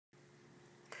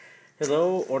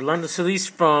Hello, Orlando Solis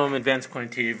from Advanced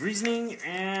Quantitative Reasoning,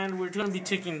 and we're going to be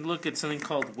taking a look at something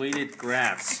called weighted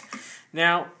graphs.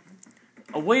 Now,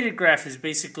 a weighted graph is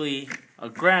basically a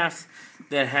graph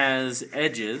that has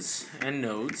edges and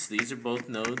nodes. These are both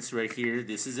nodes right here.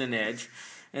 This is an edge,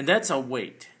 and that's a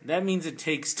weight. That means it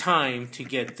takes time to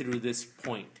get through this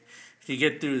point, to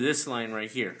get through this line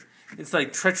right here. It's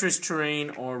like treacherous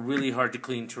terrain or really hard to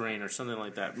clean terrain or something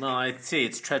like that. Well, I'd say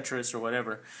it's treacherous or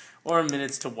whatever, or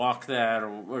minutes to walk that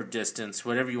or distance,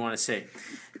 whatever you want to say.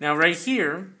 Now right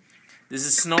here, this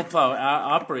is snowplow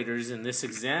operators in this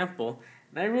example,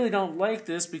 and I really don't like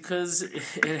this because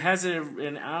it has it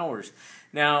in hours.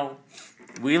 Now,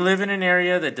 we live in an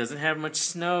area that doesn't have much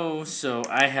snow, so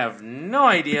I have no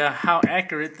idea how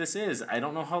accurate this is. I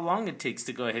don't know how long it takes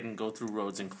to go ahead and go through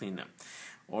roads and clean them,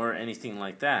 or anything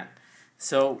like that.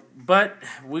 So, but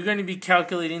we're going to be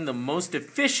calculating the most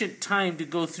efficient time to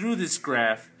go through this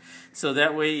graph, so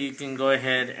that way you can go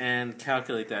ahead and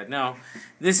calculate that. Now,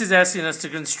 this is asking us to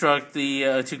construct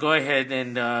to go ahead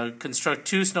and construct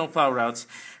two snowplow routes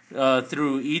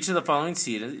through each of the following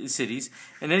cities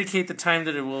and indicate the time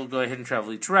that it will go ahead and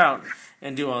travel each route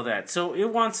and do all that. So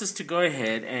it wants us to go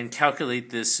ahead and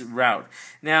calculate this route.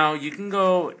 Now, you can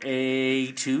go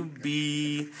A to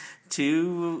B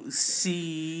to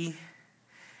C,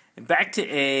 back to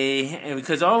A, and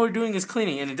because all we're doing is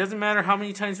cleaning, and it doesn't matter how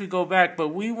many times we go back, but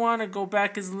we want to go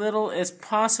back as little as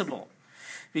possible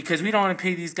because we don't want to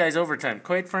pay these guys overtime.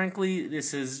 Quite frankly,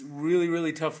 this is really,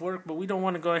 really tough work, but we don't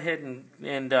want to go ahead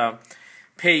and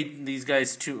pay these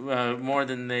guys more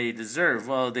than they deserve.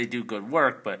 Well, they do good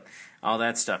work, but all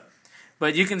that stuff.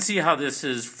 But you can see how this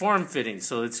is form-fitting.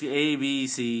 So it's A, B,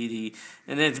 C, D,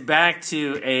 and then it's back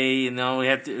to A, and now we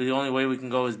have to. The only way we can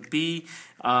go is B.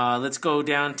 Let's go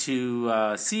down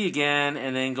to C again,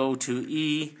 and then go to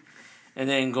E, and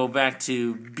then go back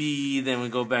to B. Then we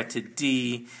go back to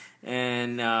D,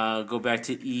 and go back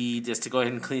to E, just to go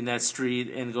ahead and clean that street,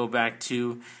 and go back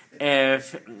to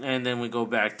F, and then we go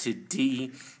back to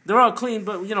D. They're all clean,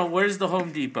 but where's the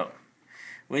Home Depot?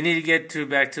 We need to get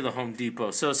back to the Home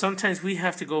Depot. So sometimes we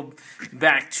have to go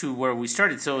back to where we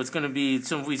started. So it's going to be,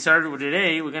 so if we started with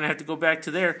A, we're going to have to go back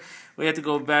to there. We have to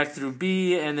go back through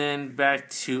B and then back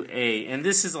to A. And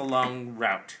this is a long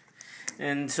route.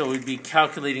 And so we'd be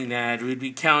calculating that. We'd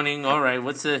be counting, all right,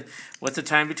 what's the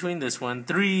time between this one?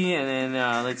 3, and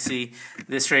then let's see,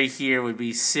 this right here would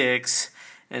be 6.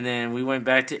 And then we went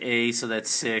back to A, so that's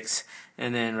 6.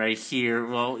 And then right here,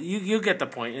 well, you get the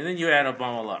point. And then you add them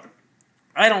all up.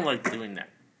 I don't like doing that.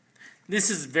 This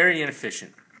is very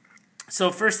inefficient.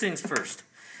 So first things first.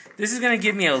 This is going to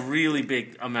give me a really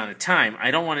big amount of time.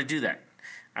 I don't want to do that.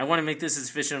 I want to make this as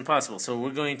efficient as possible. So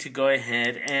we're going to go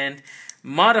ahead and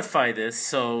modify this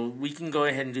so we can go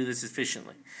ahead and do this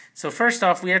efficiently. So first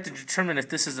off, we have to determine if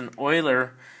this is an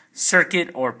Euler circuit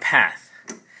or path.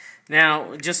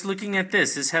 Now, just looking at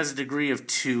this has a degree of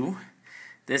 2.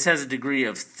 This has a degree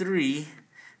of 3.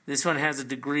 This one has a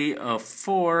degree of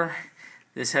 4.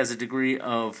 This has a degree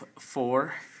of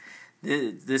 4.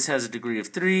 This has a degree of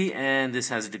 3, and this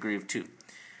has a degree of 2.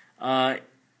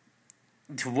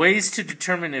 Ways to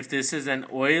determine if this is an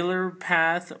Euler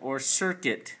path or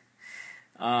circuit.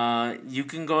 You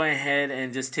can go ahead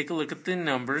and just take a look at the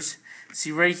numbers.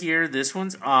 See right here, this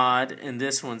one's odd, and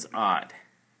this one's odd.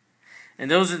 And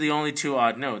those are the only two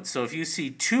odd nodes. So if you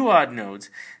see two odd nodes,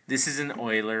 this is an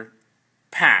Euler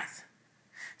path.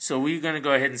 So we're going to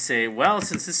go ahead and say, well,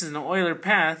 since this is an Euler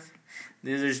path,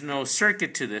 there's no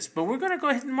circuit to this. But we're going to go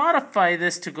ahead and modify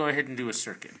this to go ahead and do a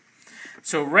circuit.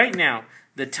 So right now,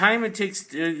 the time it takes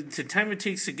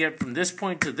to get from this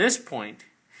point to this point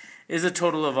is a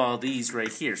total of all these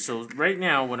right here. So right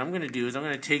now, what I'm going to do is I'm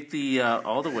going to take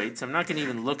all the weights. I'm not going to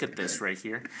even look at this right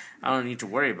here. I don't need to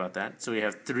worry about that. So we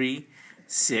have 3,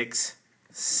 6,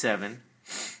 7,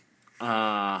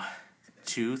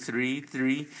 2, 3,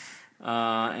 3.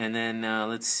 And then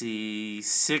let's see,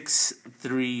 6,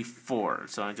 3, 4.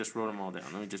 So I just wrote them all down.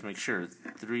 Let me just make sure.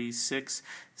 3, 6,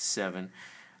 7,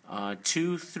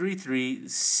 2, 3, 3,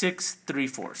 6, 3,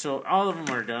 4. So all of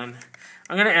them are done.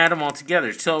 I'm going to add them all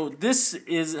together. So this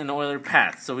is an Euler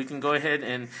path. So we can go ahead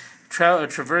and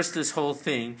traverse this whole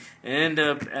thing and end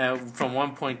up from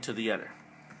one point to the other.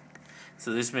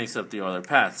 So this makes up the Euler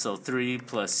path. So 3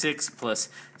 plus 6 plus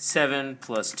 7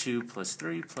 plus 2 plus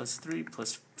 3 plus 3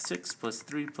 plus 6 plus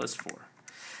 3 plus 4.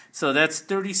 So that's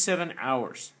 37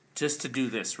 hours just to do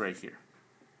this right here.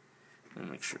 Let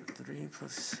me make sure. 3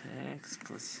 plus 6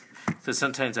 plus... Because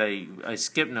sometimes I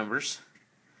skip numbers.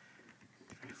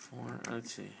 3, 4,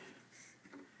 let's see.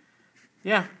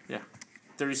 Yeah.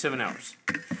 37 hours.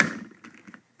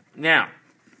 Now,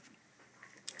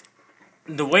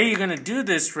 the way you're going to do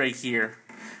this right here,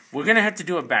 we're going to have to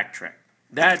do a backtrack.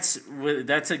 That's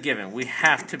a given. We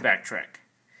have to backtrack.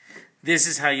 This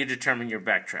is how you determine your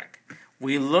backtrack.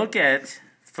 We look at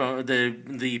from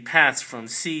the paths from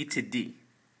C to D,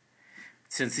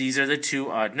 since these are the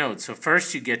two odd nodes. So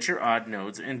first you get your odd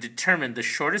nodes and determine the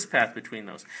shortest path between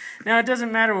those. Now it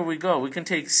doesn't matter where we go. We can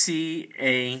take C,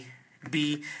 A,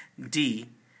 B, D,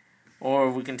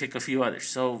 or we can take a few others.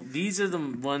 So these are the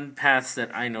one paths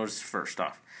that I noticed first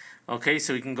off. Okay,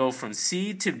 so we can go from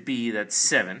C to B, that's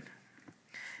 7.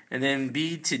 And then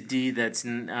B to D, that's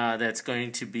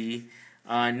going to be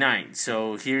 9.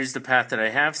 So here's the path that I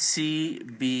have, C,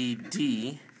 B,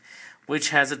 D, which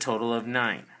has a total of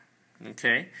 9.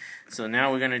 Okay, so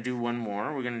now we're going to do one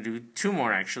more. We're going to do two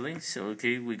more actually. So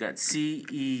okay, we got C,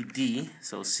 E, D.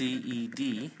 So C, E,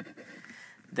 D.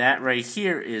 That right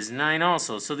here is 9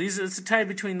 also. So it's a tie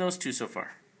between those two so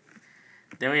far.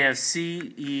 Then we have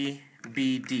C, E,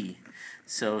 B, D.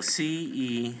 So C,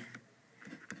 E,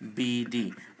 B,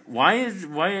 D. I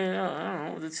don't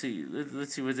know. Let's see.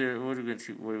 Let's see what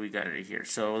do we got right here.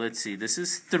 So let's see. This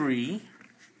is 3.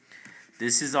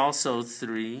 This is also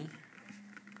 3.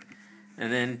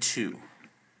 And then 2.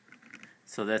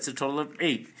 So that's a total of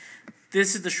 8.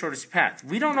 This is the shortest path.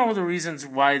 We don't know the reasons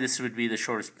why this would be the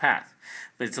shortest path,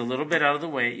 but it's a little bit out of the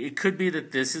way. It could be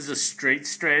that this is a straight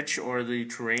stretch or the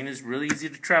terrain is really easy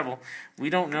to travel. We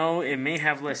don't know. It may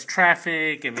have less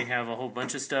traffic. It may have a whole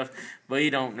bunch of stuff, but you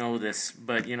don't know this.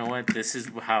 But you know what? This is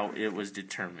how it was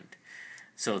determined.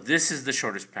 So this is the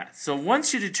shortest path. So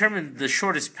once you determine the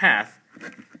shortest path,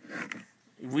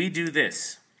 we do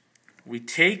this. We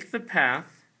take the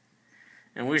path,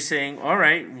 and we're saying, all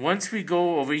right, once we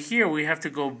go over here, we have to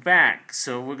go back.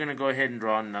 So we're going to go ahead and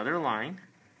draw another line.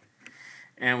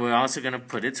 And we're also going to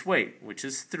put its weight, which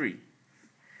is 3.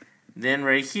 Then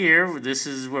right here, this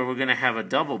is where we're going to have a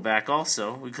double back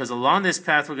also. Because along this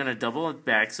path, we're going to double it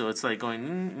back. So it's like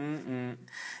going,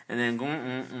 and then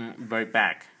going, right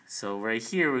back. So right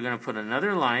here, we're going to put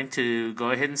another line to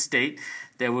go ahead and state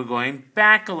that we're going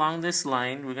back along this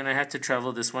line. We're going to have to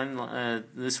travel this one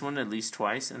at least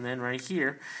twice. And then right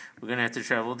here, we're going to have to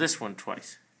travel this one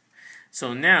twice.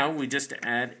 So now we just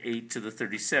add 8 to the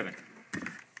 37.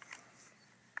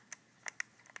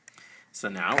 So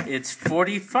now it's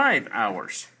 45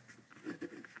 hours.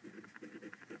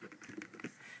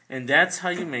 And that's how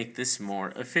you make this more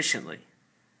efficiently.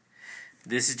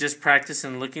 This is just practice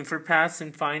and looking for paths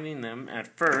and finding them at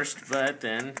first, but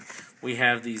then we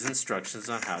have these instructions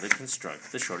on how to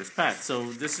construct the shortest path.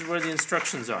 So this is where the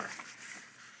instructions are.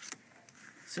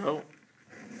 So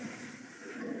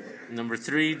number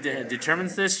 3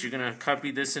 determines this. You're going to copy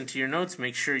this into your notes.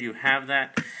 Make sure you have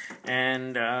that.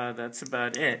 And that's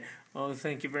about it. Oh,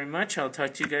 thank you very much. I'll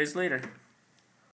talk to you guys later.